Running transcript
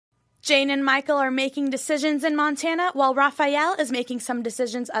Jane and Michael are making decisions in Montana, while Raphael is making some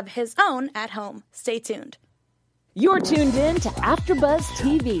decisions of his own at home. Stay tuned. You're tuned in to AfterBuzz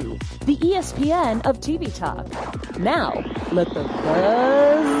TV, the ESPN of TV talk. Now, let the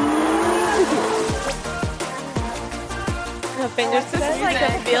buzz begin. This is like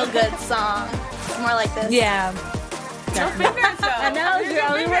a feel-good song. It's more like this. Yeah. No fingers, though. I know, we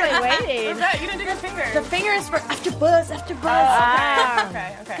were really waiting. What's that? You didn't do your fingers. The finger is for AfterBuzz.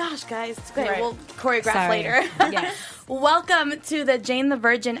 Okay. Gosh, guys. It's great. Right. We'll choreograph Sorry. later. Yes. Welcome to the Jane the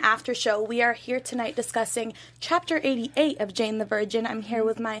Virgin After Show. We are here tonight discussing Chapter 88 of Jane the Virgin. I'm here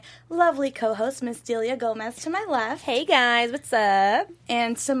with my lovely co-host, Miss Delia Gomez, to my left. Hey guys, what's up?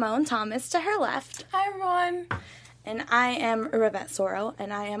 And Simone Thomas to her left. Hi, everyone. And I am Rivette Soro,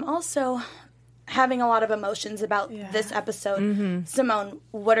 and I am also having a lot of emotions about this episode. Simone,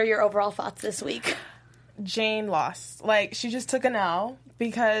 what are your overall thoughts this week? Jane lost. Like, she just took an L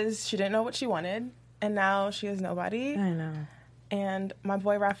because she didn't know what she wanted, and now she has nobody. I know. And my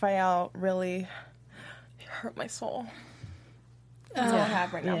boy Raphael really hurt my soul. That's all I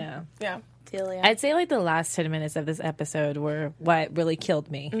have right now. Yeah. Delia. I'd say like the last 10 minutes of this episode were what really killed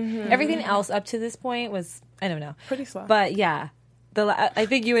me. Everything else up to this point was, I don't know. Pretty slow. But yeah, I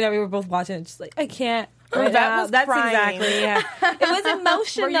think you and I, we were both watching it just like, I can't. Right that now. was That's crying. exactly, yeah. It was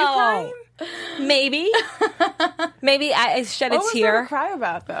emotional. Were you crying? Maybe. Maybe I shed a What was there tear. to cry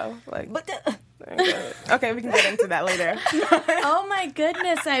about, though? Like, But okay, we can get into that later. Oh my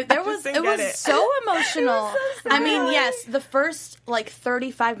goodness! It was so emotional. I mean, yes, the first like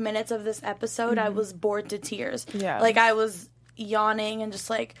 35 minutes of this episode, I was bored to tears. Yeah. Like I was yawning and just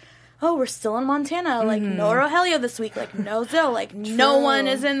like, oh, we're still in Montana. Like no Rogelio this week. Like no Zill. Like no one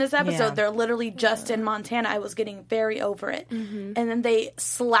is in this episode. Yeah. They're literally just in Montana. I was getting very over it. And then they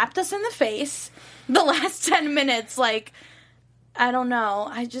slapped us in the face the last 10 minutes. Like I don't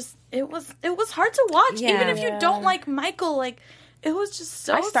know. It was hard to watch. Yeah. Even if you don't like Michael, like it was just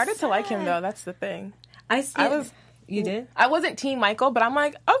so I started to like him, sad. though. That's the thing. You did? I wasn't Team Michael, but I'm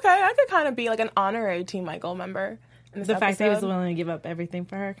like, okay, I could kind of be like an honorary Team Michael member. In this The fact that he was episode. willing to give up everything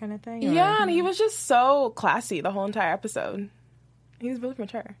for her kind of thing? Or? Yeah, and he was just so classy the whole entire episode. He was really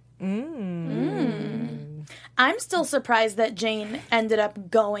mature. I'm still surprised that Jane ended up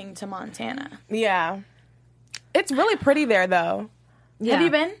going to Montana. Yeah. It's really pretty there, though. Yeah. Have you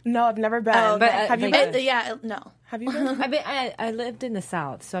been? No, I've never been. Oh, but, have you like- been? No. Have you been? I lived in the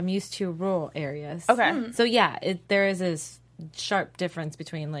South, so I'm used to rural areas. Okay. So yeah, there is this sharp difference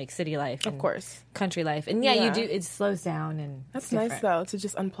between like city life and Of course. country life. And yeah, Yeah. you do, it slows down and That's it's nice, different. though, to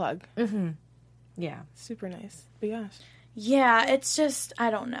just unplug. Yeah. Super nice. But yeah. Yeah, it's just,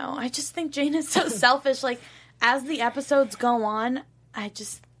 I don't know. I just think Jane is so selfish. Like, as the episodes go on,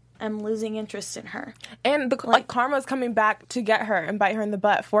 I'm losing interest in her. And like karma's coming back to get her and bite her in the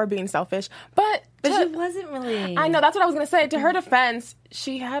butt for being selfish. But She wasn't really. I know, that's what I was going to say. To her defense,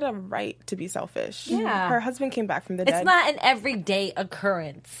 she had a right to be selfish. Yeah. Her husband came back from the dead. It's not an everyday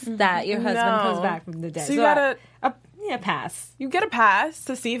occurrence that your husband No. comes back from the dead. So you gotta... pass. You get a pass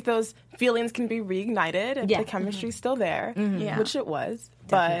to see if those feelings can be reignited, if Yeah. the chemistry's still there, Yeah. which it was.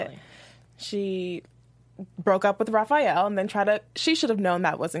 Definitely. But she broke up with Raphael and then she should have known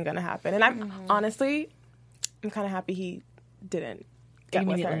that wasn't going to happen. And I'm honestly, I'm kind of happy he didn't get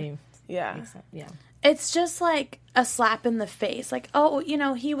with her. Immediately. Yeah. Yeah. It's just like a slap in the face. Like, oh,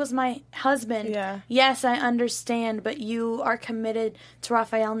 he was my husband. Yeah. Yes, I understand, but you are committed to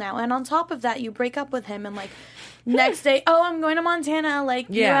Raphael now. And on top of that, you break up with him and like next day, oh, I'm going to Montana. Like,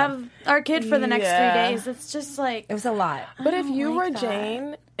 you Yeah. have our kid for the next 3 days. It's just like... It was a lot. But if don't you like were that.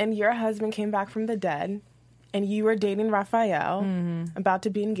 Jane and your husband came back from the dead and you were dating Raphael, about to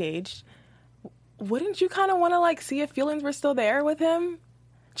be engaged, wouldn't you kind of want to like see if feelings were still there with him?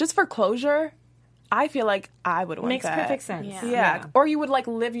 Just for closure? I feel like I would want Makes that. perfect sense. Yeah. Or you would like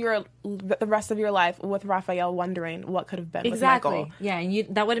live the rest of your life with Raphael wondering what could have been Exactly. with Michael. Yeah,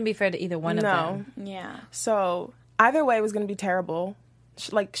 and that wouldn't be fair to either one of them. Yeah. So either way was going to be terrible.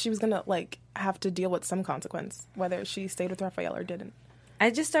 She was going to like have to deal with some consequence, whether she stayed with Raphael or didn't.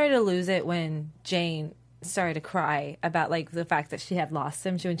 I just started to lose it when Jane started to cry about like the fact that she had lost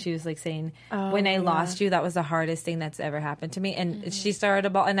him. When she was like saying, "When I lost you, that was the hardest thing that's ever happened to me." And she started to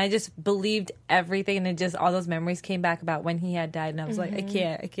bawl, and I just believed everything, and it just all those memories came back about when he had died, and I was like, I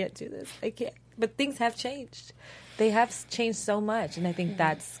can't do this, I can't. But things have changed. They have changed so much, and I think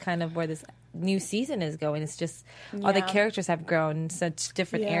that's kind of where this new season is going. It's just all the Yeah. characters have grown in such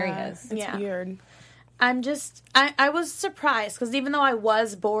different areas. It's Yeah. weird. I was surprised because even though I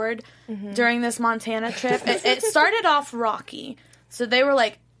was bored during this Montana trip, it started off rocky. So they were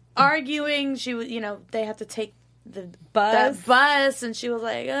like arguing. She was, they had to take Bus? that bus, and she was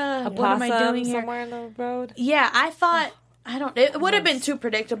like, what am I doing here? Somewhere in the road. Yeah, I thought it would have been too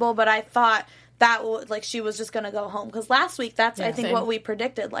predictable, but I thought that like she was just gonna go home, because last week I think same. what we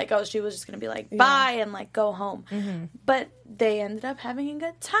predicted, like, oh, she was just gonna be like bye and like go home. But they ended up having a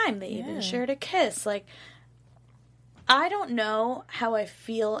good time. They even shared a kiss. Like, I don't know how I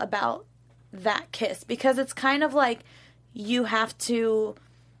feel about that kiss, because it's kind of like you have to,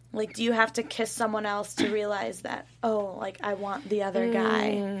 like, do you have to kiss someone else to realize that, oh, like, I want the other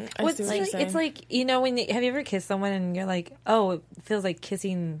guy? It's like, you know, have you ever kissed someone and you're like, oh, it feels like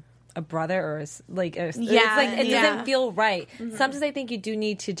kissing a brother, or it's like it doesn't feel right. Sometimes I think you do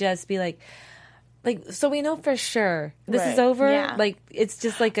need to just be like, so we know for sure this is over. Yeah. Like, it's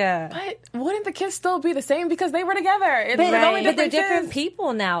just like But wouldn't the kiss still be the same, because they were together? It's but they're different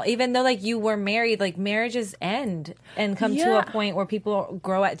people now. Even though, like, you were married, like, marriages end and come to a point where people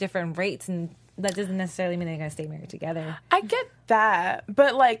grow at different rates, and that doesn't necessarily mean they're going to stay married together. I get that,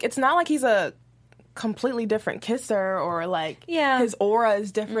 but like, it's not like he's a completely different kisser, or like his aura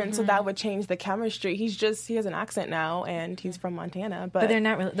is different, so that would change the chemistry. He has an accent now, and he's from Montana, but they're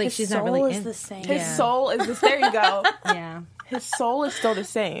not really, like, she's soul not really is the same. his soul is this. There you go. Yeah, his soul is still the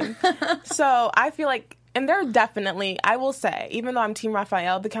same. So I feel like, and they're definitely, I will say, even though I'm Team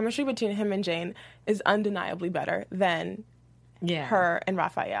Raphael, the chemistry between him and Jane is undeniably better than her and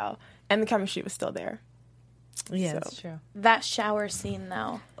Raphael, and the chemistry was still there. Yeah, that's true. That shower scene,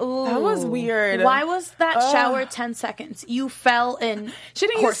 though. Ooh. That was weird. Why was that shower 10 seconds? You fell in. She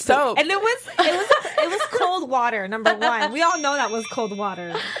didn't use soap. And it was cold water, number one. We all know that was cold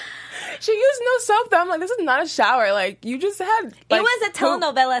water. She used no soap, though. I'm like, this is not a shower. Like, you just had, like, it was a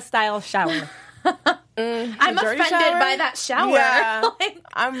telenovela style shower. I'm offended by that shower. Yeah. Like,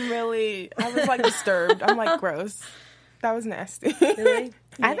 I was like disturbed. I'm like, gross. That was nasty. Really?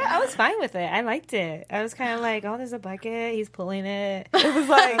 Yeah. I was fine with it. I liked it. I was kind of like, oh, there's a bucket. He's pulling it. It was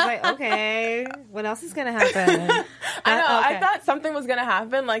like, okay, what else is gonna happen? I know. Okay. I thought something was gonna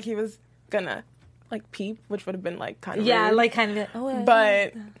happen. Like, he was gonna like peep, which would have been like kind of rude. like kind of. Oh,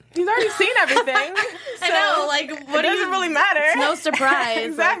 but he's already seen everything. I know. Like, what it doesn't really matter. It's no surprise.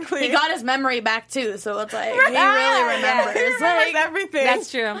 Exactly. Like, he got his memory back too, so it's like he really remembers. He remembers Like, everything. that's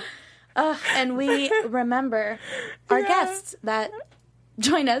true. and we remember our guests that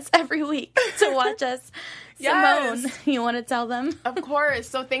join us every week to watch us. Yes. Simone, you want to tell them? Of course.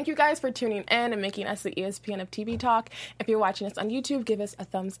 So thank you guys for tuning in and making us the ESPN of TV Talk. If you're watching us on YouTube, give us a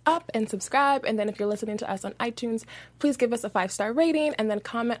thumbs up and subscribe. And then if you're listening to us on iTunes, please give us a 5-star rating and then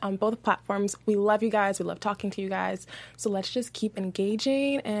comment on both platforms. We love you guys. We love talking to you guys. So let's just keep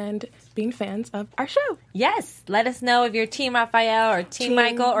engaging and being fans of our show. Yes. Let us know if you're Team Raphael or Team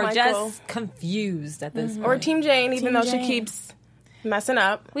Michael, or just confused at this point. Or Team Jane, even though Jane. she keeps messing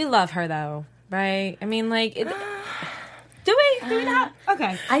up. We love her, though. Right? I mean, like, do we? Do we not?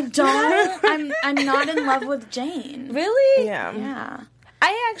 Okay. I don't. I'm not in love with Jane. Really? Yeah. Yeah.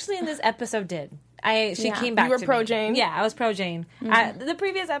 I actually in this episode did. She came back. You were to pro me. Jane? Yeah, I was pro Jane. The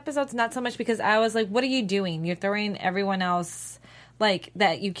previous episodes, not so much, because I was like, "What are you doing? You're throwing everyone else like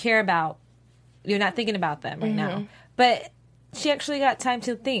that you care about. You're not thinking about them right now." But she actually got time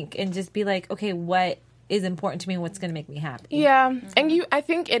to think and just be like, "Okay, what is important to me? What's going to make me happy?" Yeah, and I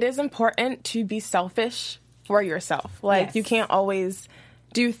think it is important to be selfish for yourself. Like, Yes. you can't always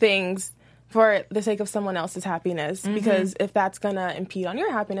do things for the sake of someone else's happiness, because if that's gonna impede on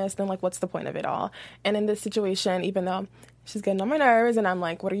your happiness, then like, what's the point of it all? And in this situation, even though she's getting on my nerves and I'm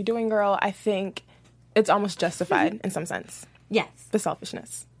like, what are you doing, girl? I think it's almost justified in some sense, Yes, the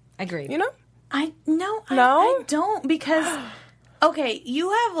selfishness. agreed. You know? I don't, because okay,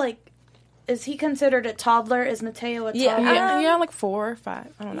 you have like. Is he considered a toddler? Is Mateo a toddler? Yeah, like 4 or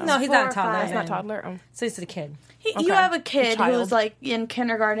 5. I don't know. No, he's 4 not or a toddler. 5. He's not toddler. Oh. So he's a kid. You have a kid child. who's like in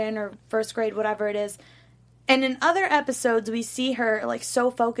kindergarten or first grade, whatever it is. And in other episodes, we see her like so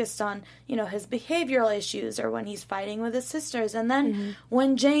focused on, his behavioral issues or when he's fighting with his sisters. And then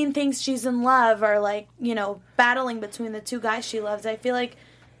when Jane thinks she's in love or like, battling between the two guys she loves, I feel like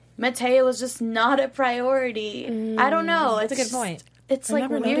Mateo is just not a priority. I don't know. That's a good point. It's I like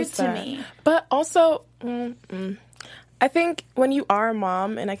never weird noticed to that. me. But also, I think when you are a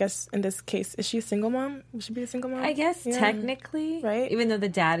mom, and I guess in this case, is she a single mom? Would she be a single mom? I guess Yeah. technically, Right? Even though the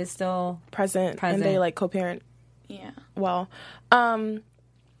dad is still present, and they like co-parent Yeah. well.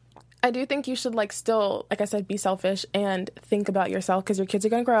 I do think you should like still, like I said, be selfish and think about yourself, because your kids are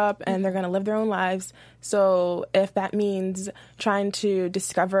going to grow up and they're going to live their own lives. So if that means trying to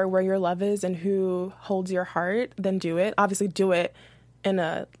discover where your love is and who holds your heart, then do it. Obviously do it in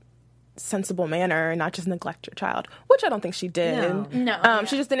a sensible manner and not just neglect your child, which I don't think she did. No.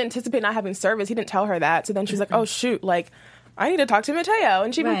 She just didn't anticipate not having service. He didn't tell her that. So then she was like, oh, shoot, like, I need to talk to Mateo.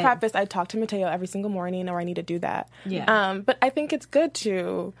 And she even prefaced, I talk to Mateo every single morning, or I need to do that. Yeah. But I think it's good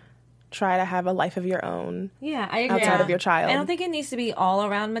to try to have a life of your own. Yeah, I agree. Outside of your child. I don't think it needs to be all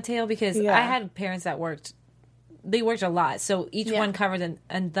around Mateo, because I had parents that worked a lot, so each one covered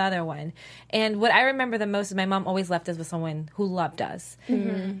another one. And what I remember the most is my mom always left us with someone who loved us.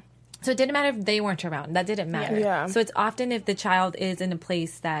 So it didn't matter if they weren't around. That didn't matter. Yeah. So it's often if the child is in a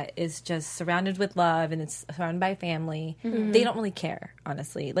place that is just surrounded with love and it's surrounded by family, they don't really care,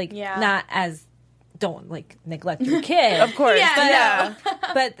 honestly. Like, not as, don't, like, neglect your kid. Of course.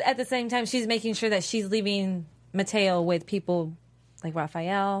 But at the same time, she's making sure that she's leaving Mateo with people like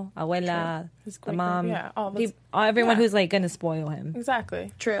Rafael, Abuela, the mom, everyone who's, like, going to spoil him.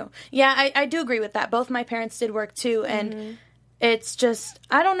 Exactly. True. Yeah, I do agree with that. Both my parents did work, too, and it's just,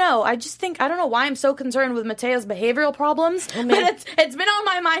 I don't know. I don't know why I'm so concerned with Mateo's behavioral problems, but it's been on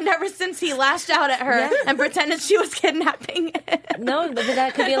my mind ever since he lashed out at her and pretended she was kidnapping him. No, but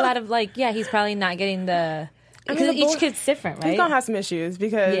that could be a lot of, like, he's probably not getting the... Because each kid's different, right? He's going to have some issues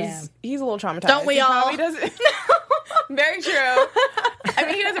because he's a little traumatized. Don't we all? Very true. I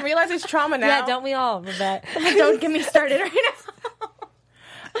mean, he doesn't realize it's trauma now. Yeah, don't we all, Babette? Don't get me started right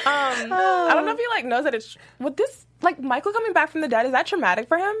now. I don't know if he, like, knows that it's... With this... Like, Michael coming back from the dead, is that traumatic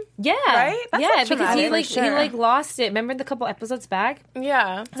for him? Yeah. Right? That's because he lost it. Remember the couple episodes back?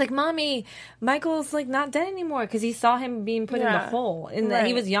 Yeah. It's like, Mommy, Michael's, like, not dead anymore, because he saw him being put in the hole. And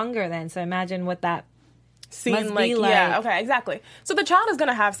he was younger then, so imagine what that must be like. Yeah, okay, exactly. So the child is going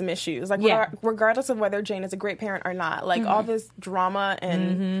to have some issues, like, regardless of whether Jane is a great parent or not. Like, all this drama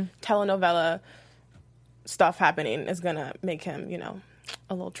and telenovela stuff happening is going to make him, you know,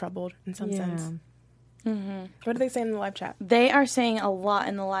 a little troubled in some sense. What do they say in the live chat? They are saying a lot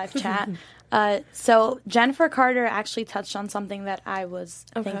in the live chat. So Jennifer Carter actually touched on something that I was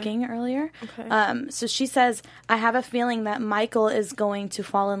thinking earlier. So she says, I have a feeling that Michael is going to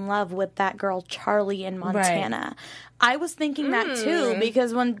fall in love with that girl Charlie in Montana. I was thinking that too,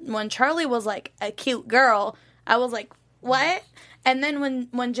 because when Charlie was like a cute girl, I was like, what? And then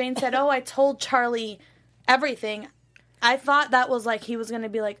when Jane said, oh, I told Charlie everything, I thought that was like he was going to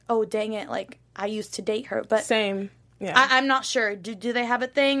be like, oh, dang it, like, I used to date her, but same. Yeah, I'm not sure. Do they have a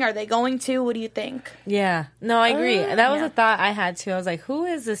thing? Are they going to? What do you think? Yeah, no, I agree. That was a thought I had too. I was like, who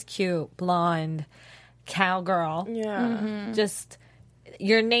is this cute blonde cowgirl? Yeah, just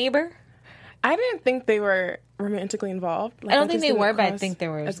your neighbor. I didn't think they were romantically involved. Like, I don't think they were, but I think they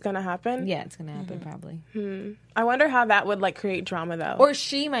were. It's gonna happen. Yeah, it's gonna happen probably. I wonder how that would like create drama though. Or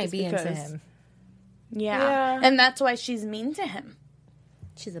she might be into him. Yeah, and that's why she's mean to him.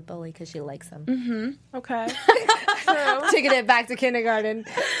 She's a bully because she likes him. Okay. Taking it back to kindergarten.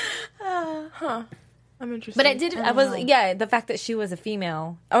 I'm interested. But the fact that she was a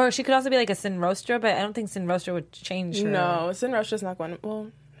female. Or she could also be like a Sinrostra, but I don't think Sinrostra would change her. No, Sinrostra's not going to...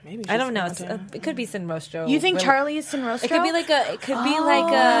 Well, maybe I don't know. It could be Sinrostra. You think Charlie is Sinrostra? It could be like a...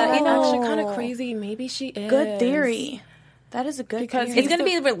 actually kind of crazy. Maybe she is. Good theory. That is a good because theory. It's going to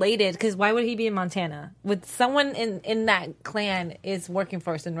be related, because why would he be in Montana? With someone in that clan is working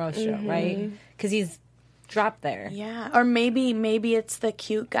for Sinrostra, right? Because he's dropped there. Yeah. Or maybe it's the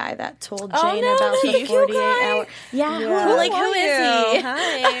cute guy that told Jane about the 48 hour. Yeah. Who is he?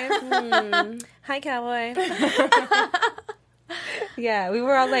 Hi. Hi, cowboy. Yeah, we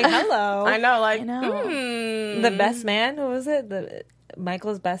were all like, hello. I know, like, the best man? Who was it?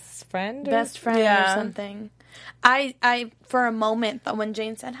 Michael's best friend? Best friend or something. I for a moment, when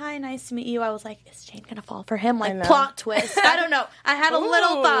Jane said, hi, nice to meet you, I was like, is Jane going to fall for him? Like, plot twist. I don't know. I had a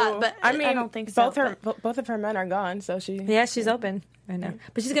little thought, but I don't think so. Both of her men are gone, so she... Yeah, she's open right now.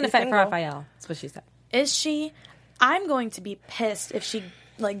 But she's going to fight for Rafael. That's what she said. Is she? I'm going to be pissed if she,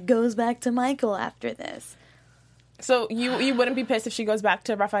 like, goes back to Michael after this. So you wouldn't be pissed if she goes back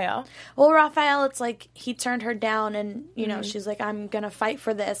to Rafael? Well, Rafael, it's like he turned her down and, you know, she's like, I'm going to fight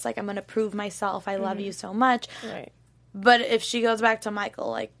for this. Like, I'm going to prove myself. I love you so much. Right. But if she goes back to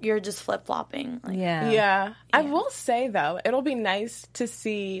Michael, like, you're just flip-flopping. Like, yeah. I will say, though, it'll be nice to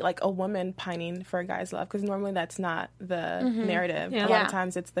see, like, a woman pining for a guy's love, because normally that's not the narrative. Yeah. A lot of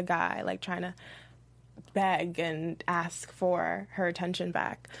times it's the guy, like, trying to beg and ask for her attention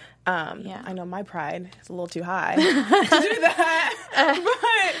back. I know my pride is a little too high to do that,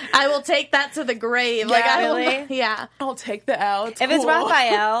 but I will take that to the grave. Yeah, like, really? I'll take the L. If it's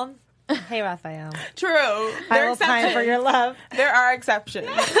Rafael, hey Rafael, true. I will pine for your love. There are exceptions.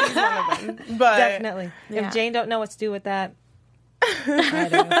 He's one of them, but definitely. If Jane don't know what to do with that, I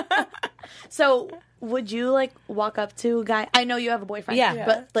do. So, would you like walk up to a guy? I know you have a boyfriend. Yeah.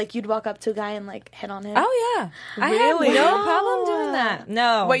 But like, you'd walk up to a guy and like hit on him. Oh yeah, I Really? have no problem doing that.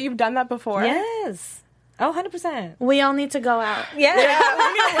 No. Wait, you've done that before? Yes. Oh, 100%. We all need to go out. Yeah. Yeah,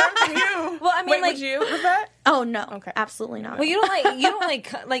 we need to learn from you. Well, I mean, Wait, like, would you with that? Oh no. Okay. Absolutely not. well, you don't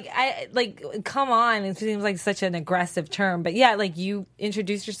come on. It seems like such an aggressive term, but yeah, like you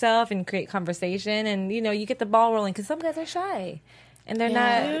introduce yourself and create conversation, and you get the ball rolling because some guys are shy, and they're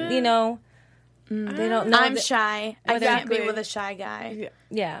not, they don't know. I'm shy. I can't Exactly. be with a shy guy.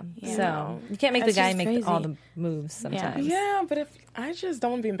 Yeah. So you can't make That's the guy just make crazy. all the moves sometimes. Yeah, but if I just don't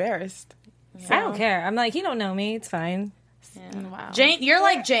want to be embarrassed. I don't care. I'm like, you don't know me. It's fine. Wow. Jane, you're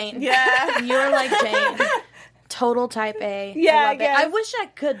like Jane. Yeah. You're like Jane. Total type A. Yeah, I love I it. guess. I wish I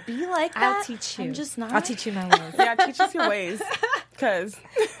could be like that. I'll teach you. I'm just not. I'll teach you my ways. Yeah, teach us your ways. Because,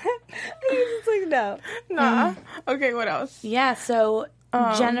 It's like, no. nah. Okay, what else? Yeah, so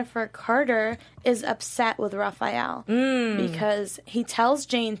Jennifer Carter is upset with Raphael because he tells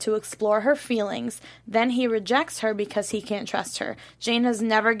Jane to explore her feelings. Then he rejects her because he can't trust her. Jane has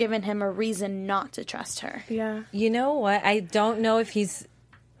never given him a reason not to trust her. Yeah. You know what? I don't know if he's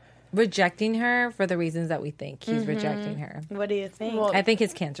rejecting her for the reasons that we think he's rejecting her. What do you think? Well, I think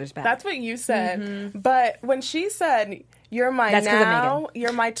his cancer's bad. That's what you said. But when she said, "You're my That's 'cause of now, Megan.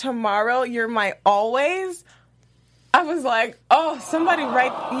 you're my tomorrow, you're my always," I was like, "Oh, somebody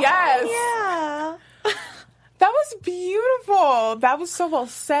right? Yes, yeah. that was beautiful. That was so well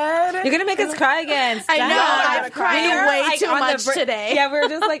said." You're gonna make us cry again. I Stop. know. I'm I've crying. cried way Like, too on the much br- today. Yeah, we're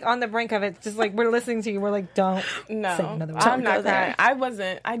just like on the brink of it. Just like we're listening to you. We're like, don't No, say another word. I'm Don't go not there. crying. I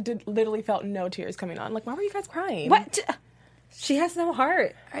wasn't. I did literally felt no tears coming on. Like, why were you guys crying? What? She has no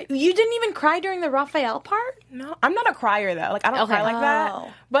heart. You didn't even cry during the Raphael part? No, I'm not a crier though. Like, I don't Okay. cry like Oh.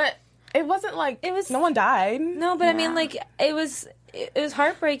 that. But it wasn't like It was- no one died. No, but I mean, like it was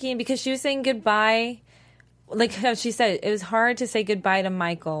heartbreaking because she was saying goodbye. Like how she said, it was hard to say goodbye to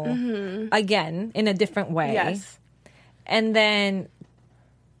Michael again in a different way. Yes. And then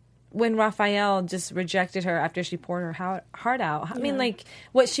when Raphael just rejected her after she poured her heart out, I mean, like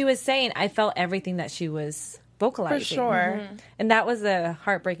what she was saying, I felt everything that she was vocalizing. For sure. And that was the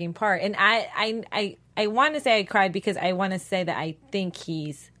heartbreaking part. And I want to say I cried because I want to say that I think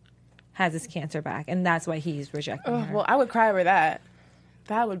has his cancer back, and that's why he's rejecting her. Well, I would cry over that.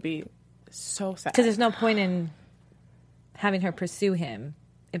 That would be so sad. Because there's no point in having her pursue him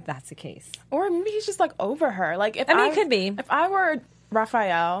if that's the case. Or maybe he's just like over her. Like, if I mean, it could be. If I were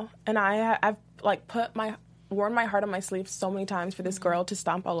Raphael and I've like worn my heart on my sleeve so many times for this girl to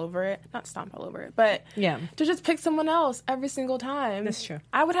stomp all over it. Not stomp all over it, but Yeah. to just pick someone else every single time. That's true.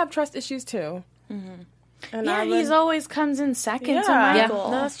 I would have trust issues too. And Yeah, I would, he's always comes in second to Yeah. Yeah,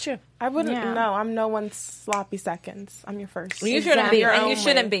 Michael. no, that's true. I wouldn't. Yeah. No, I'm no one's sloppy seconds. I'm your first. You shouldn't be, Exactly. and you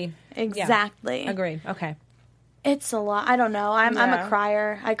shouldn't be. Exactly. Agreed. Okay. It's a lot. I don't know. I'm Yeah. a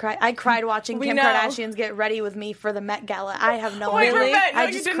crier. I cried watching We Kim know. Kardashians get ready with me for the Met Gala. I have no Wait, idea. for Met? No, I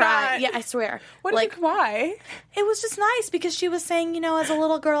you just did cried. not. Yeah, I swear. What did you cry? It was just nice because she was saying, as a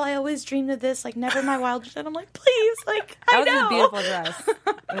little girl, I always dreamed of this. Like, never in my wildest. And I'm like, please, like, That I know. was a beautiful dress.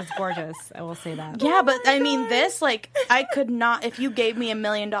 It was gorgeous. I will say that. Yeah, but I mean, this, like, I could not. If you gave me $1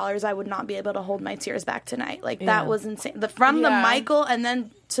 million, I would not be able to hold my tears back tonight. Like, that was insane. From the Yeah. Michael and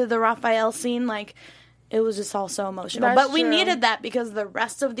then to the Raphael scene, like, it was just all so emotional. That's But we true. needed that because the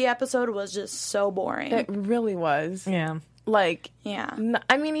rest of the episode was just so boring. It really was. Yeah. Like, Yeah.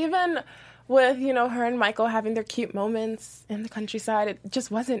 I mean, even with her and Michael having their cute moments in the countryside, it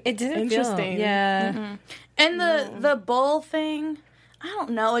just wasn't. It didn't interesting. feel. Yeah. And the bull thing, I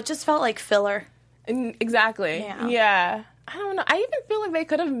don't know. It just felt like filler. Exactly. Yeah. Yeah. I don't know. I even feel like they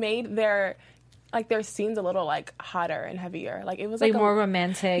could have made their scenes a little like hotter and heavier. Like it was Like like, more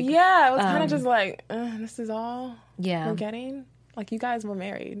romantic. Yeah, it was kind of just like this is all Yeah. we're getting. Like you guys were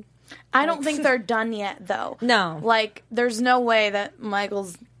married. I don't think they're done yet, though. No. Like, there's no way that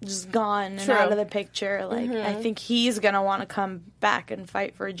Michael's just gone and True. out of the picture. Like, I think he's going to want to come back and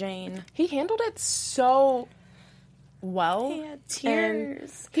fight for Jane. He handled it so well. He had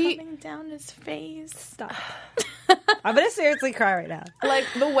tears he- coming down his face. Stop. I'm gonna seriously cry right now. Like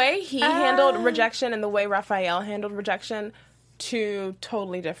the way he handled rejection and the way Raphael handled rejection, two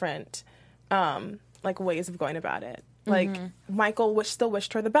totally different like ways of going about it. Like Michael still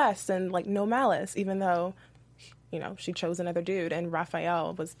wished her the best and like no malice, even though she chose another dude, and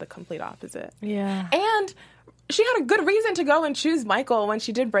Raphael was the complete opposite. Yeah. And she had a good reason to go and choose Michael when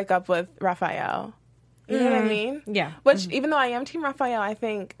she did break up with Raphael. You know what I mean? Yeah. Which, even though I am Team Raphael, I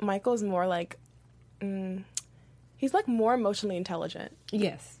think Michael's more like, he's like more emotionally intelligent.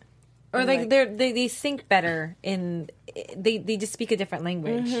 Yes. Or like they sync better in they just speak a different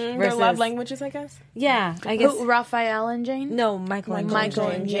language. Their love languages, I guess. Yeah, I guess. Who, Raphael and Jane? No, Michael and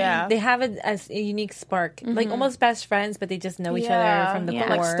Jane. Yeah, They have a unique spark, like almost best friends, but they just know each other from the core.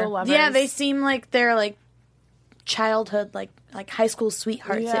 Like still lovers. Yeah, they seem like they're like childhood, like high school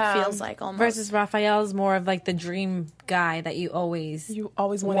sweethearts. Yeah. It feels like almost. Versus Raphael's more of like the dream guy that you always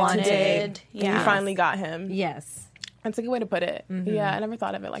wanted to date. Yeah. And you finally got him. Yes. That's a good way to put it. Yeah, I never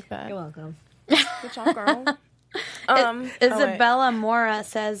thought of it like that. You're welcome. Good job, girl. Isabella Mora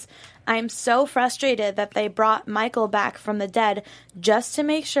says, I'm so frustrated that they brought Michael back from the dead just to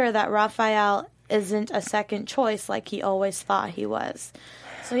make sure that Raphael isn't a second choice like he always thought he was.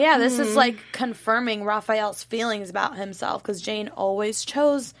 So yeah, this is like confirming Raphael's feelings about himself, because Jane always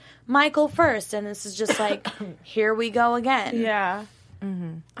chose Michael first, and this is just like, here we go again. Yeah.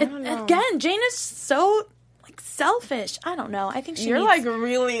 Again, Jane is so selfish. I don't know. I think You're needs... like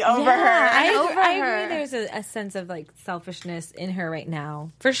really over her. I agree. There's a sense of like selfishness in her right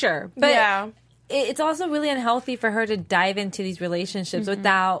now, for sure. But it's also really unhealthy for her to dive into these relationships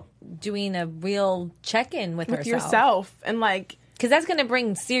without doing a real check-in with herself. yourself, and like, because that's going to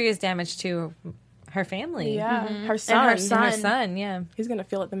bring serious damage to her family. Yeah, her son. And her son. Yeah, he's gonna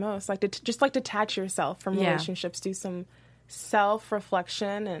feel it the most. Like just like detach yourself from relationships. Do some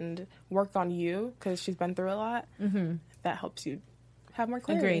self-reflection and work on you, because she's been through a lot. That helps you have more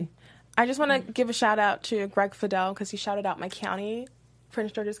clarity. Agreed. I just want to give a shout out to Greg Fidel, because he shouted out my county,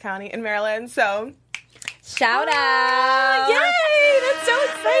 Prince George's County in Maryland. So shout out! Yay! That's so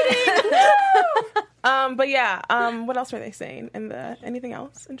exciting. But yeah, what else were they saying? And anything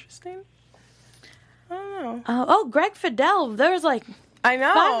else interesting? I don't know. Greg Fidel. There was like, I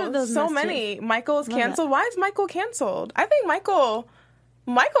know, 5 of those so messages. many. Michael's canceled. Why is Michael canceled? I think Michael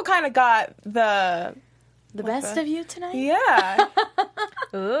kind of got the best of you tonight. Yeah.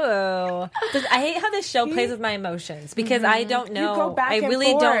 Ooh. I hate how this show plays with my emotions, because I don't know. You go back I and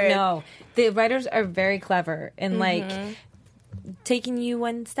really forth. don't know. The writers are very clever in like taking you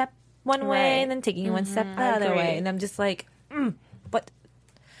one step one way and then taking you one step the other way, and I'm just like, what?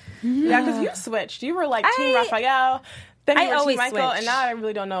 Yeah, because you switched. You were like Team Raphael. Then you were always Team Michael, switch. and now I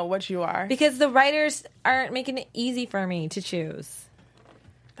really don't know what you are. Because the writers aren't making it easy for me to choose.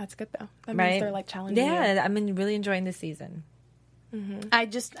 That's good though. That Right? means they're like challenging you. Yeah, I'm really enjoying this season. I'm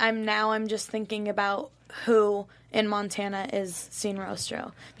just thinking about who in Montana is Cien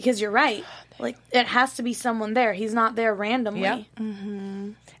Rostro, because you're right. Like, it has to be someone there. He's not there randomly. Yep.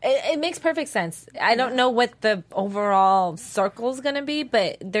 It makes perfect sense. I don't know what the overall circle's going to be,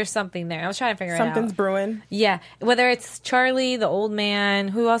 but there's something there. I was trying to figure it out. Something's brewing. Yeah. Whether it's Charlie, the old man,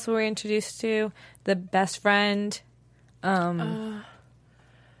 who else were we introduced to? The best friend. That's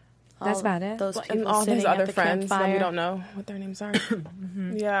about it. Those people And all sitting these at other the friends that we campfire. don't know what their names are.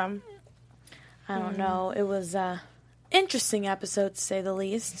 Yeah. I don't know. It was interesting episode, to say the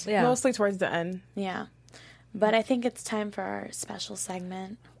least. Yeah. Mostly towards the end. Yeah. But I think it's time for our special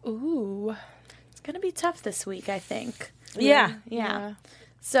segment. Ooh. It's going to be tough this week, I think. Yeah. Yeah.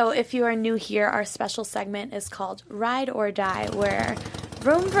 So if you are new here, our special segment is called Ride or Die, where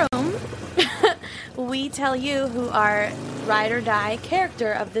vroom vroom, we tell you who our ride or die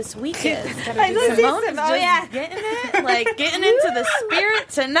character of this week is. Simone's just getting it, like getting into the spirit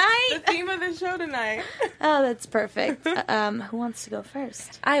tonight. The theme of the show tonight. Oh, that's perfect. Who wants to go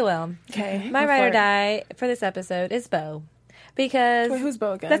first? I will. Okay. My ride or die for this episode is Bo. Because Wait, who's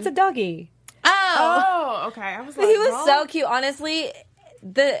Bo again? that's a doggy. Oh, okay. I was like, He was Bo? so cute. Honestly,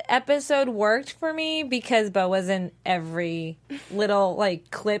 the episode worked for me because Bo was in every little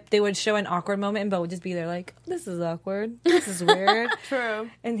like clip. They would show an awkward moment, and Bo would just be there like, "This is awkward. This is weird." True.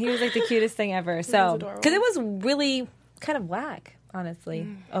 And he was like the cutest thing ever. So adorable. because it was really kind of whack, honestly,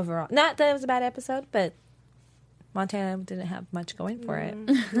 overall. Not that it was a bad episode, but Montana didn't have much going for it.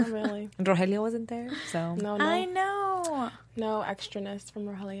 Not really. And Rogelio wasn't there, so No. I know. No extraness from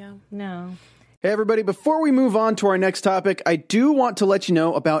Rogelio. no. Hey everybody, before we move on to our next topic, I do want to let you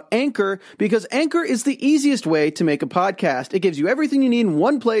know about Anchor, because Anchor is the easiest way to make a podcast. It gives you everything you need in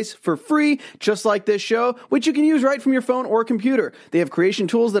one place for free, just like this show, which you can use right from your phone or computer. They have creation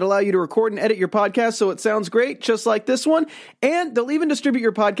tools that allow you to record and edit your podcast so it sounds great, just like this one. And they'll even distribute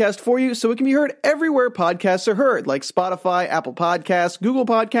your podcast for you so it can be heard everywhere podcasts are heard, like Spotify, Apple Podcasts, Google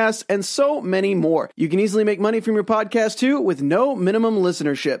Podcasts, and so many more. You can easily make money from your podcast too with no minimum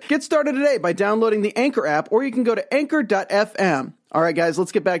listenership. Get started today by downloading the Anchor app, or you can go to anchor.fm. All right, guys,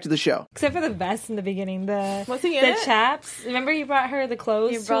 let's get back to the show. Except for the vest in the beginning, Was he in the it? chaps. Remember, you brought her the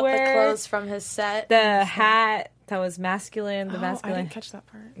clothes. He to brought the wear? clothes from his set. The hat that was masculine. The I masculine. didn't catch that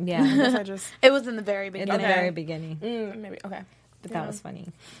part. I Yeah, guess I just It was in the very in beginning. the very beginning. maybe okay. But that was funny.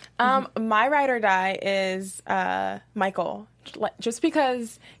 My ride or die is Michael. Just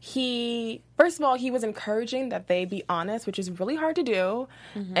because first of all, he was encouraging that they be honest, which is really hard to do.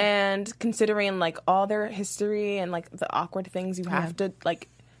 And considering like all their history and like the awkward things you have to like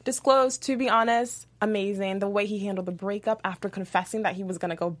disclose to be honest, amazing. The way he handled the breakup after confessing that he was going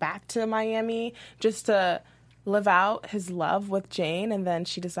to go back to Miami just to live out his love with Jane, and then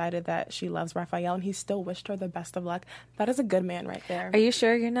she decided that she loves Raphael, and he still wished her the best of luck. That is a good man right there. Are you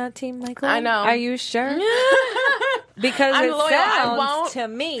sure you're not Team Michael? I know. Are you sure? Because I'm it loyal. I won't. sounds to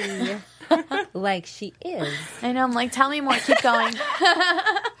me like she is. I know. I'm like, tell me more. Keep going.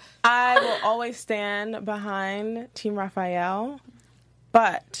 I will always stand behind Team Raphael,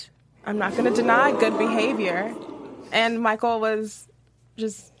 but I'm not going to deny good behavior. And Michael was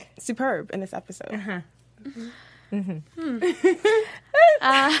just superb in this episode.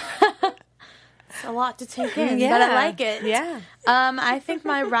 It's a lot to take in, but I like it. Yeah. I think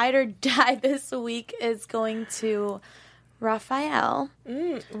my ride or die this week is going to Raphael.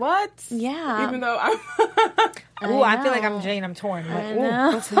 What? Yeah. Even though I'm... Ooh, I feel like I'm Jane. I'm torn. Like, I ooh,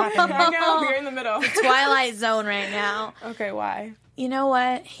 know. what's happening? I know, you're in the middle. Twilight Zone right now. Okay, why? You know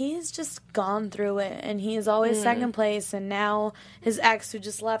what? He's just gone through it, and he is always second place, and now his ex who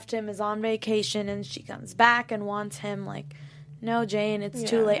just left him is on vacation, and she comes back and wants him. Like, no, Jane, it's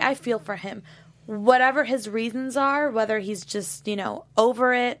too late. I feel for him. Whatever his reasons are, whether he's just,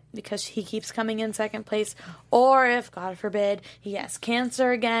 over it because he keeps coming in second place, or if, God forbid, he has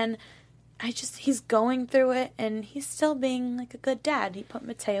cancer again, he's going through it, and he's still being, like, a good dad. He put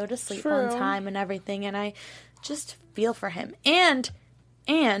Mateo to sleep on time and everything, and I just feel for him. And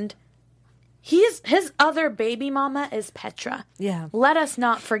his other baby mama is Petra. Yeah. Let us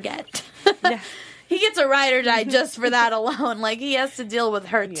not forget. He gets a ride or die just for that alone. Like, he has to deal with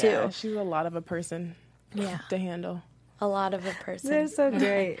her, too. Yeah, she's a lot of a person to handle. A lot of a person. They're so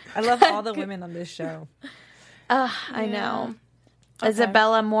great. I love all the women on this show. I know.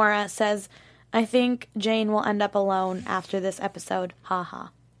 Isabella Mora says, I think Jane will end up alone after this episode. Ha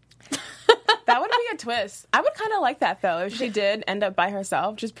ha. That would be a twist. I would kind of like that, though, if she did end up by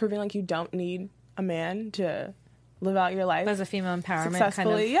herself, just proving like you don't need a man to live out your life. As a female empowerment successfully.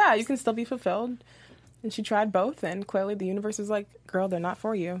 kind of. Yeah, you can still be fulfilled. And she tried both, and clearly the universe was like, girl, they're not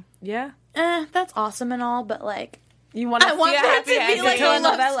for you. Yeah. That's awesome and all, but, like, You want to I want see a that happy to be ending. like a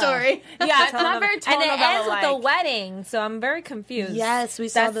love telenovela. story. Yeah, it's not very And it ends with the telenovela-like. wedding, so I'm very confused. Yes, we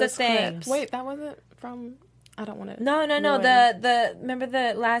saw That's those the thing. clips. Wait, that wasn't from... I don't want to... No. ruin. The remember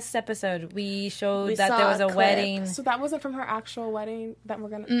the last episode we showed We that saw there was a a clip. wedding. So that wasn't from her actual wedding that we're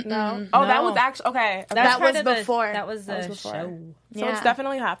going to... No? Oh, that was actually... Okay. That part was of the- before. That was the was before. show. So it's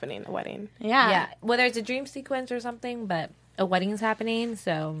definitely happening, a wedding. Yeah, whether it's a dream sequence or something, but a wedding's happening.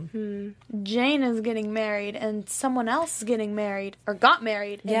 So Jane is getting married and someone else is getting married or got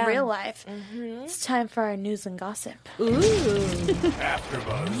married in real life. It's time for our news and gossip. AfterBuzz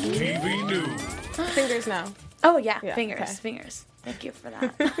TV News. Fingers now. Oh, yeah. Yeah, Fingers. okay. Fingers. Thank you for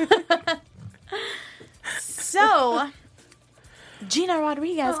that. So, Gina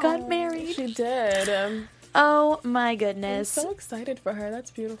Rodriguez got married. She did. Oh, my I'm goodness. so excited for her.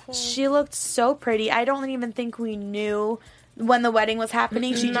 That's beautiful. She looked so pretty. I don't even think we knew when the wedding was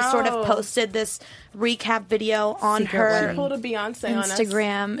happening. She just sort of No. posted this recap video on Secret her wedding. Pulled a Beyonce on us.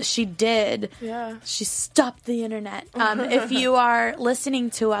 Instagram. She did. Yeah. She stopped the internet. If you are listening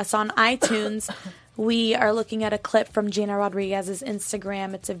to us on iTunes, we are looking at a clip from Gina Rodriguez's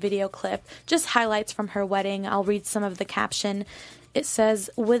Instagram. It's a video clip, just highlights from her wedding. I'll read some of the caption. It says,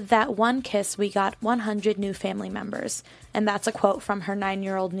 "With that one kiss, we got 100 new family members." And that's a quote from her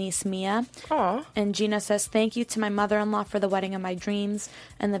 9-year-old niece, Mia. Aw. And Gina says, "Thank you to my mother-in-law for the wedding of my dreams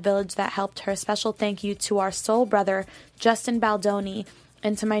and the village that helped her. Special thank you to our soul brother, Justin Baldoni,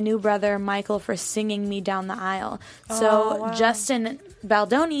 and to my new brother, Michael, for singing me down the aisle." So Justin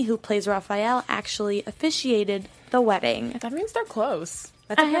Baldoni, who plays Raphael, actually officiated the wedding. That means they're close.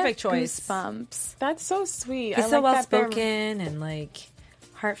 that's a I have perfect choice. goosebumps. That's so sweet. He's I so like well that they're- spoken and like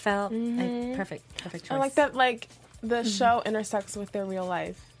heartfelt. Like, perfect choice. I like that, like, the show intersects with their real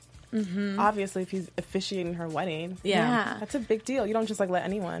life. Obviously, if he's officiating her wedding. Yeah. That's a big deal. You don't just, like, let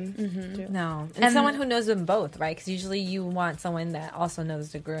anyone do. No, and someone who knows them both, right? Because usually you want someone that also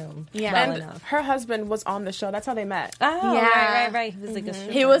knows the groom Yeah. well And enough. her husband was on the show. That's how they met. Oh, Yeah. right. He was like a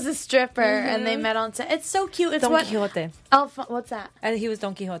stripper. He was a stripper, and they met on set. It's so cute. It's Don what Quixote. what's that? And he was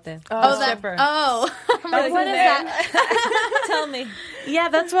Don Quixote. Oh, that. stripper. Oh, I'm like, what is that? Tell me. Yeah,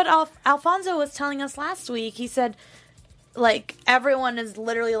 that's what Alfonso was telling us last week. He said, like, everyone is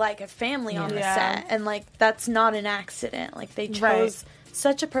literally like a family on the Yeah. set, and like that's not an accident. Like they chose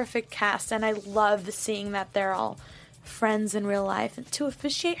such a perfect cast, and I love seeing that they're all friends in real life and to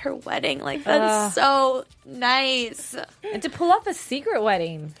officiate her wedding. Like, that's so nice. And to pull off a secret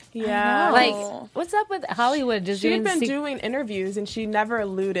wedding. Yeah. know. Like, what's up with Hollywood? Just She had doing been doing interviews, and she never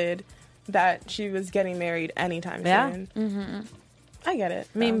alluded that she was getting married anytime soon. Mm-hmm. I get it.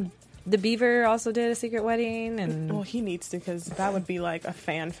 I mean, the Beaver also did a secret wedding, and well, he needs to, because that would be like a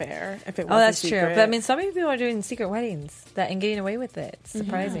fanfare if it was. oh, that's a true. secret. But I mean, so many people are doing secret weddings and getting away with it. It's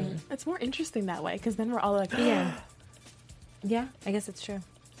surprising. It's more interesting that way, because then we're all like, Yeah, I guess it's true.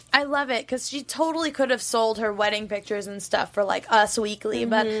 I love it because she totally could have sold her wedding pictures and stuff for like Us Weekly,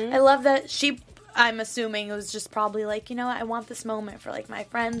 but I love that I'm assuming it was just probably like, you know what, I want this moment for like my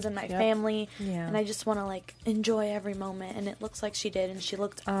friends and my family, and I just want to like enjoy every moment, and it looks like she did, and she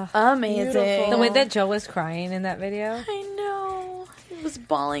looked amazing. beautiful. The way that Joe was crying in that video. I know. He was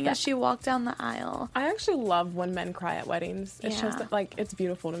bawling as she walked down the aisle. I actually love when men cry at weddings. It Yeah. shows that, like, it's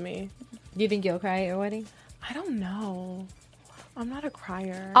beautiful to me. Do you think you'll cry at your wedding? I don't know. I'm not a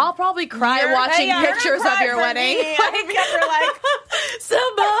crier. I'll probably cry watching pictures of your wedding. You're like,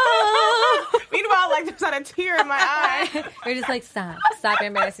 Simba! meanwhile, like, there's not a tear in my eye. You're just like, stop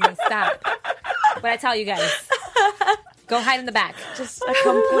embarrassing me, stop. But I tell you guys, go hide in the back. Just a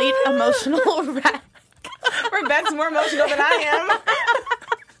complete emotional wreck. Rebecca's more emotional than I am.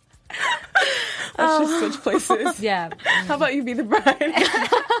 Let's just switch places. Yeah. How about you be the bride?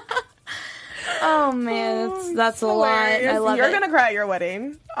 Oh man, that's a lot. Hilarious. I love You're it. gonna cry at your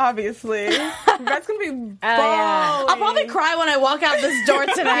wedding, obviously. Rebecca's gonna be bawling. yeah. I'll probably cry when I walk out this door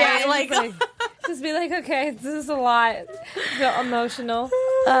tonight. Just be like, okay, this is a lot. Feel emotional.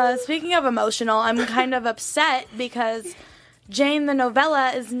 Speaking of emotional, I'm kind of upset because Jane the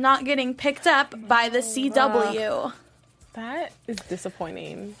novella is not getting picked up by the CW. That is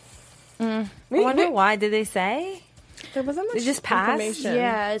disappointing. I wonder why. Did they say? There wasn't much They just passed? information.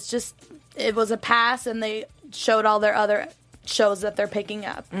 Yeah, it was a pass, and they showed all their other shows that they're picking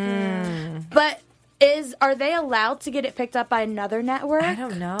up. But are they allowed to get it picked up by another network? I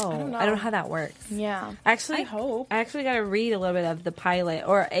don't know. I don't know how that works. Yeah. Actually, I hope. I actually got to read a little bit of the pilot,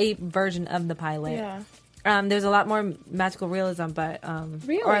 or a version of the pilot. Yeah. There's a lot more magical realism, but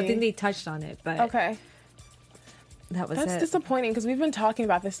Really? or I think they touched on it, but Okay. that was That's it. disappointing, because we've been talking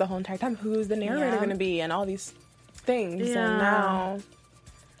about this the whole entire time. Who's the narrator Yeah. going to be, and all these things. Yeah. And now,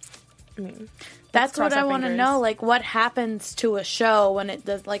 I mean, That's cross what I our want to fingers. know. Like, what happens to a show when it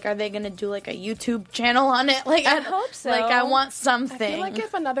does? Like, are they going to do like a YouTube channel on it? Like, I hope so. Like, I want I something. feel like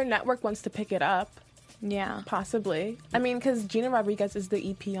if another network wants to pick it up, yeah. possibly. I mean, because Gina Rodriguez is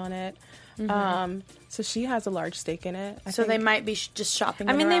the EP on it. So she has a large stake in it. So they might be just shopping.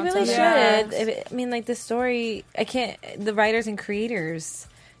 I mean, they around to really should. other- Yeah. I mean, like the story. The writers and creators,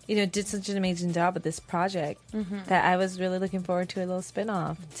 did such an amazing job with this project that I was really looking forward to a little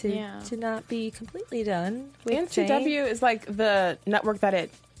spinoff to not be completely done. With And Jane. CW is like the network that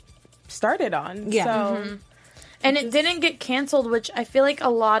it started on. Yeah. So And it didn't get canceled, which I feel like a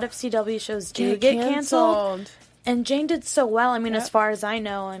lot of CW shows do get canceled. And Jane did so well. I mean, as far as I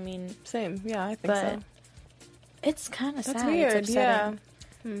know, I mean, Same. Yeah, I think but so. it's kind of sad. That's weird. It's Yeah.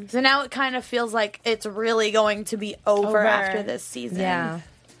 upsetting. So now it kind of feels like it's really going to be over. After this season. Yeah.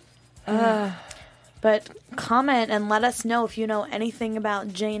 But comment and let us know if you know anything about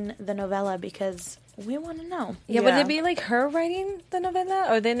Jane the novella, because we want to know. Yeah, would Yeah. it be like her writing the novella,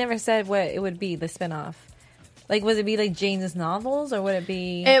 or they never said what it would be, the spinoff? Like, would it be like Jane's novels, or would it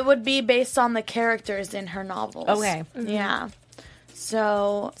be? It would be based on the characters in her novels. Okay. Yeah.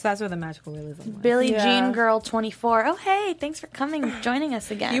 So So that's where the magical realism was. Billie Yeah. Jean Girl 24. Oh, hey, thanks for coming, joining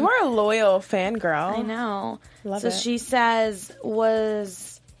us again. You are a loyal fangirl. I know. Love so it. she says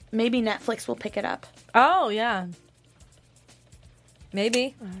maybe Netflix will pick it up. Oh yeah,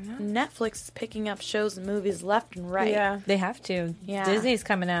 maybe Netflix is picking up shows and movies left and right. Yeah. they have to. Yeah. Disney's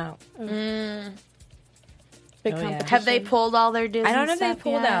coming out. Big Oh, yeah. competition. Have they pulled all their Disney I don't know if they stuff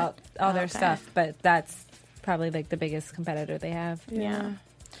pulled yet? out all their Okay. stuff, but that's probably like the biggest competitor they have. Yeah.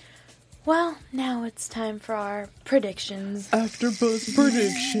 Well, now it's time for our predictions. AfterBuzz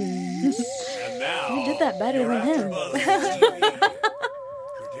predictions. You did that better than him.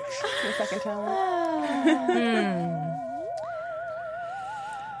 The second talent.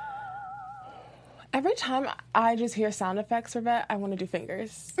 Every time I just hear sound effects, Rebecca, I want to do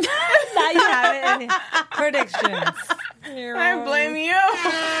fingers. Now you have it in predictions. I blame you.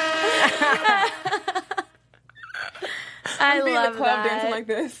 I Be in love the club that. dancing like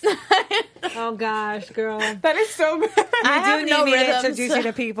this. Oh gosh, girl. That is so bad. I You have do need no me to rhythm, introduce so- you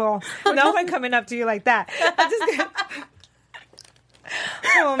to people. No one coming up to you like that.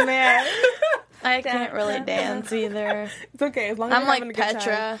 Oh man. I can't really dance either. It's okay as long as I'm you're like having a good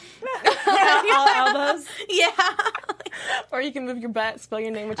time. Petra. All elbows. Yeah. Or you can move your butt, spell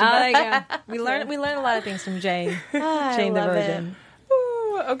your name with your Oh, butt. there you go. We learn a lot of things from Jane. Jane the love it. Virgin.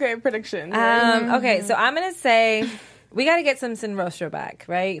 Ooh, okay, prediction. Okay, so I'm gonna say we got to get some Sinrostro back,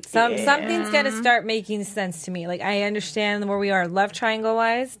 right? Something's got to start making sense to me. Like, I understand where we are love triangle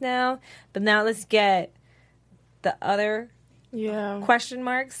wise now, but now let's get the other Yeah. question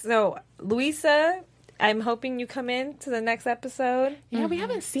marks. So, Luisa, I'm hoping you come in to the next episode. Yeah, we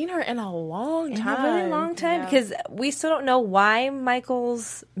haven't seen her in a long time. In a really long time, because we still don't know why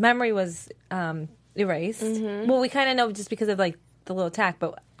Michael's memory was erased. Well, we kind of know just because of like the little attack,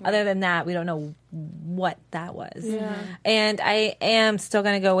 but other than that, we don't know what that was. Yeah. And I am still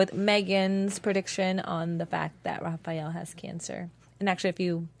going to go with Megan's prediction on the fact that Raphael has cancer. And actually, a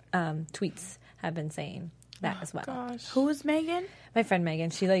few tweets have been saying that as well. Gosh. Who was Megan? My friend Megan,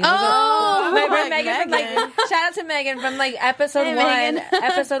 she like Oh, my friend Megan from like shout out to Megan from like episode Hey, 1. Megan.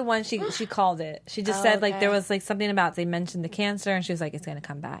 Episode 1, she called it. She just said like okay. there was like something about they mentioned the cancer, and she was like it's gonna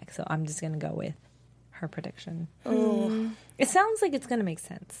come back. So I'm just gonna go with her prediction. It sounds like it's gonna make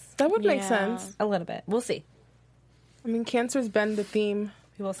sense That would make Yeah. sense. a little bit. We'll see. I mean, cancer's been the theme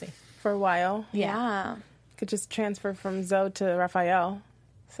We'll see. for a while. Yeah. Could just transfer from Zoe to Raphael.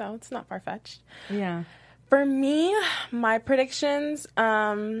 So it's not far-fetched. Yeah. For me, my predictions,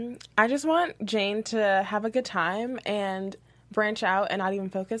 I just want Jane to have a good time and branch out and not even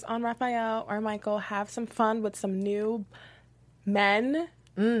focus on Raphael or Michael. Have some fun with some new men.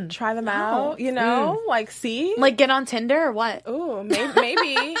 Try them out, you know? Like, see? Like, get on Tinder or what? Ooh, maybe.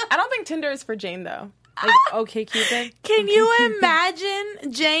 I don't think Tinder is for Jane, though. Like okay, Cupid. Can you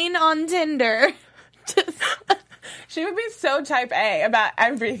imagine Jane on Tinder? Just, She would be so type A about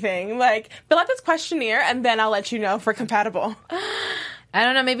everything. Like, fill out this questionnaire and then I'll let you know if we're compatible. I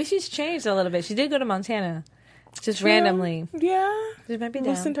don't know. Maybe she's changed a little bit. She did go to Montana, just randomly. Yeah. She might be down.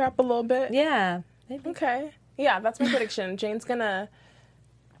 Loosened her up a little bit. Yeah. Maybe. Okay. Yeah, that's my prediction. Jane's gonna,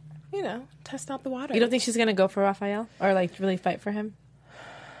 test out the water. You don't think she's gonna go for Raphael or like really fight for him?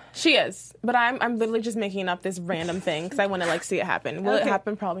 She is, but I'm literally just making up this random thing because I want to like see it happen. Will it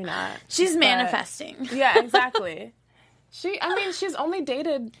happen? Probably not. she's manifesting. Yeah, exactly. She's only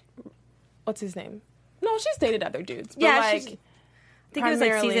dated. What's his name? No, she's dated other dudes. But Yeah, like, she's- I think it was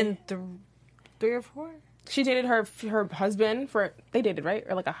like primarily- season 3 or 4. she dated her husband for they dated right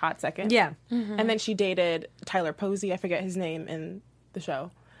or like a hot second. Yeah. And then she dated Tyler Posey. I forget his name in the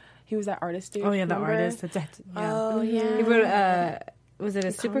show. He was that artist dude. Oh yeah, the remember? artist. That's yeah. Oh, yeah. He wrote. Was it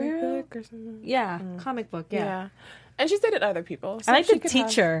a Comic superhero? book or something. Yeah, comic book. Yeah. Yeah. And she's dated other people. So I like she the could have-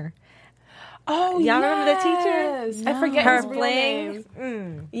 teacher. Oh, Y'all remember the yes. teacher? I forget Her his real fling.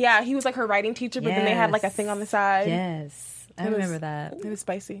 name. Yeah, he was like her writing teacher, but then they had like a thing on the side. Yes, I remember that. It was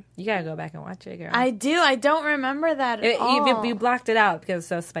spicy. You gotta go back and watch it, girl. I do. I don't remember that at all. You blocked it out because it was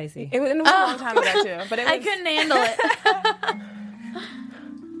so spicy. It was a long time ago too, but it was, I couldn't handle it.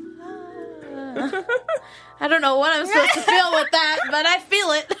 I don't know what I'm supposed to feel with that, but I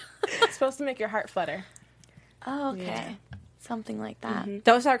feel it. it's supposed to make your heart flutter. Oh, okay. Something like that.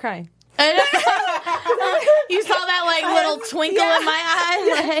 Don't start crying. I know. You saw that like little twinkle in my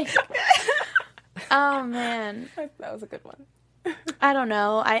eye. Like, oh man. That was a good one. I don't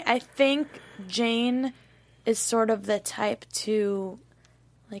know. I think Jane is sort of the type to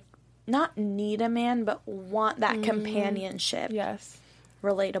like not need a man, but want that companionship. Yes.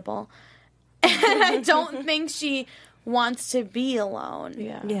 Relatable. And I don't think she wants to be alone.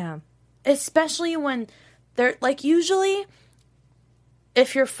 Yeah. Yeah. Especially when they're like usually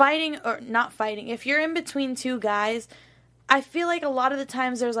if you're fighting or not fighting, if you're in between two guys, I feel like a lot of the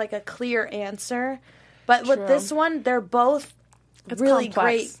times there's like a clear answer. But with True. this one, they're both really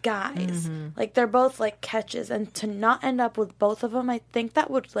complex. great guys. Like they're both like catches, and to not end up with both of them, I think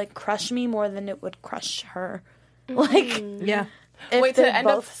that would like crush me more than it would crush her. Like Yeah. if Wait they to end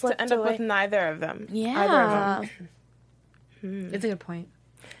up both slipped with away. neither of them. Yeah. Either of them. It's a good point.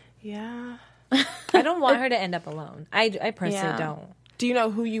 Yeah. I don't want her to end up alone. I personally Yeah. don't. Do you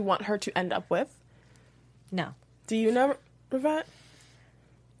know who you want her to end up with? No. Do you know, Rivette?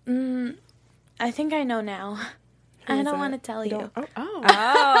 I think I know now. I is don't it? want to tell you. Oh.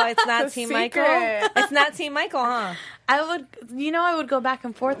 Oh, it's not It's a Team Michael. secret. It's not Team Michael, huh? I would go back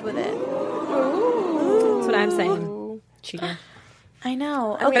and forth with it. That's what I'm saying. Cheater. I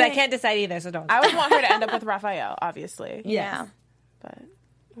know. But I can't decide either, so don't. I would want her to end up with Raphael, obviously. Yeah. But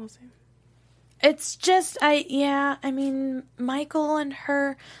we'll see. It's just, I mean, Michael and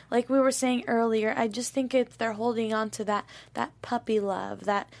her, like we were saying earlier, I just think they're holding on to that puppy love,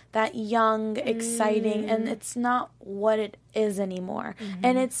 that young, exciting, and it's not what it is anymore.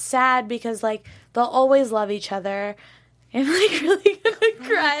 And it's sad because, like, they'll always love each other. And, like, really, like,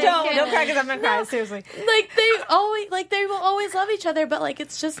 cry. Don't cry because I'm gonna cry. Seriously. They will always love each other, but like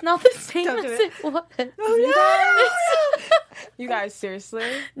it's just not the same Don't as do it was. You guys, seriously?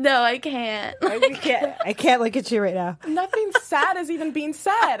 No, I can't. I can't look at you right now. Nothing sad is even being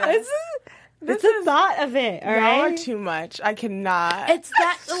said. It's the thought of it. All Y'all right. are too much. I cannot. It's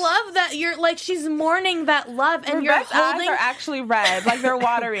that love that you're like. She's mourning that love, and you're Rebecca's eyes holding. are actually red, like they're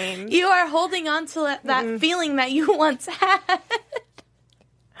watering. You are holding on to that feeling that you once had.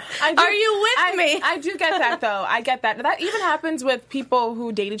 Are you with me? I do get that, though. I get that. That even happens with people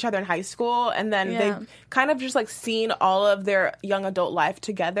who date each other in high school, and then they've kind of just like seen all of their young adult life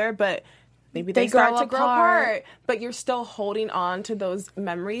together, but maybe they start to grow apart. But you're still holding on to those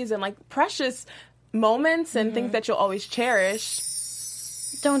memories and like precious moments and things that you'll always cherish.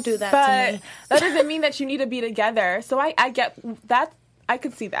 Don't do that But to me. that doesn't mean that you need to be together. So I get that. I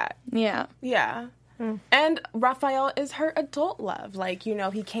could see that. Yeah. Yeah. And Raphael is her adult love. Like, you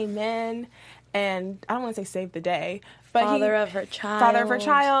know, he came in and I don't want to say saved the day, but Father of her child. Father of her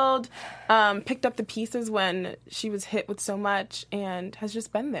child, picked up the pieces when she was hit with so much and has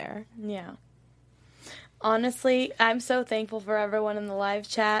just been there. Yeah. Honestly, I'm so thankful for everyone in the live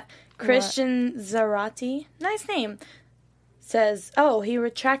chat. Christian Zarati, nice name, says, he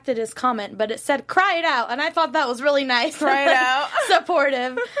retracted his comment, but it said, cry it out. And I thought that was really nice. Cry it out.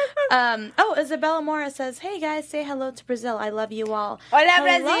 Supportive. Isabella Mora says, hey guys, say hello to Brazil. I love you all. Hola,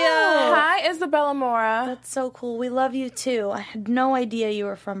 Brazil. Hi, Isabella Mora. That's so cool. We love you too. I had no idea you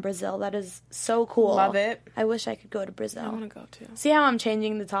were from Brazil. That is so cool. Love it. I wish I could go to Brazil. I want to go too. See how I'm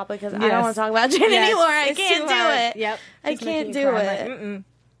changing the topic because I don't want to talk about Jane anymore. I can't do it. Yep. I can't do it.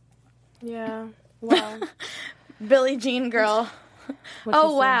 Yeah. Wow. Billie Jean girl.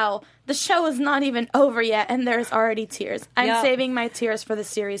 Wow. The show is not even over yet, and there's already tears. I'm saving my tears for the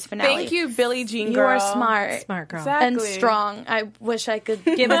series finale. Thank you, Billie Jean You girl. are smart. Smart girl. Exactly. And strong. I wish I could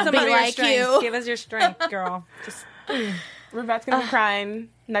Give us some be of your like strength. you. Give us your strength, girl. Just Rebecca's going to be crying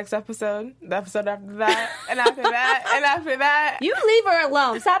next episode, the episode after that, and after that, and after that. you leave her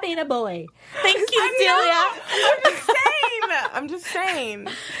alone. Stop being a bully. Thank you, Delia. I'm just saying.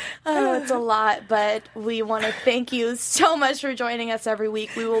 Oh, it's a lot, but we want to thank you so much for joining us every week.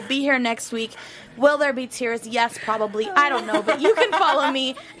 We will be here next week. Will there be tears? Yes, probably. I don't know, but you can follow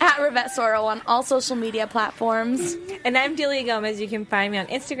me at Rivette Soro on all social media platforms. And I'm Delia Gomez. You can find me on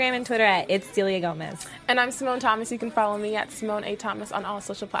Instagram and Twitter at It's Delia Gomez. And I'm Simone Thomas. You can follow me at Simone A. Thomas on all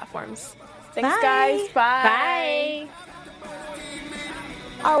social platforms. Thanks, Bye. guys. Bye. Bye.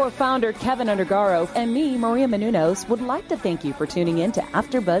 Our founder, Kevin Undergaro, and me, Maria Menounos, would like to thank you for tuning in to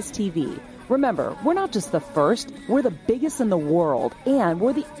AfterBuzz TV. Remember, we're not just the first, we're the biggest in the world, and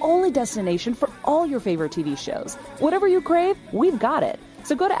we're the only destination for all your favorite TV shows. Whatever you crave, we've got it.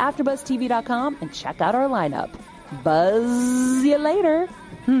 So go to AfterBuzzTV.com and check out our lineup. Buzz you later.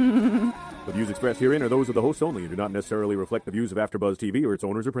 The views expressed herein are those of the hosts only and do not necessarily reflect the views of AfterBuzz TV or its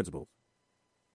owners or principals.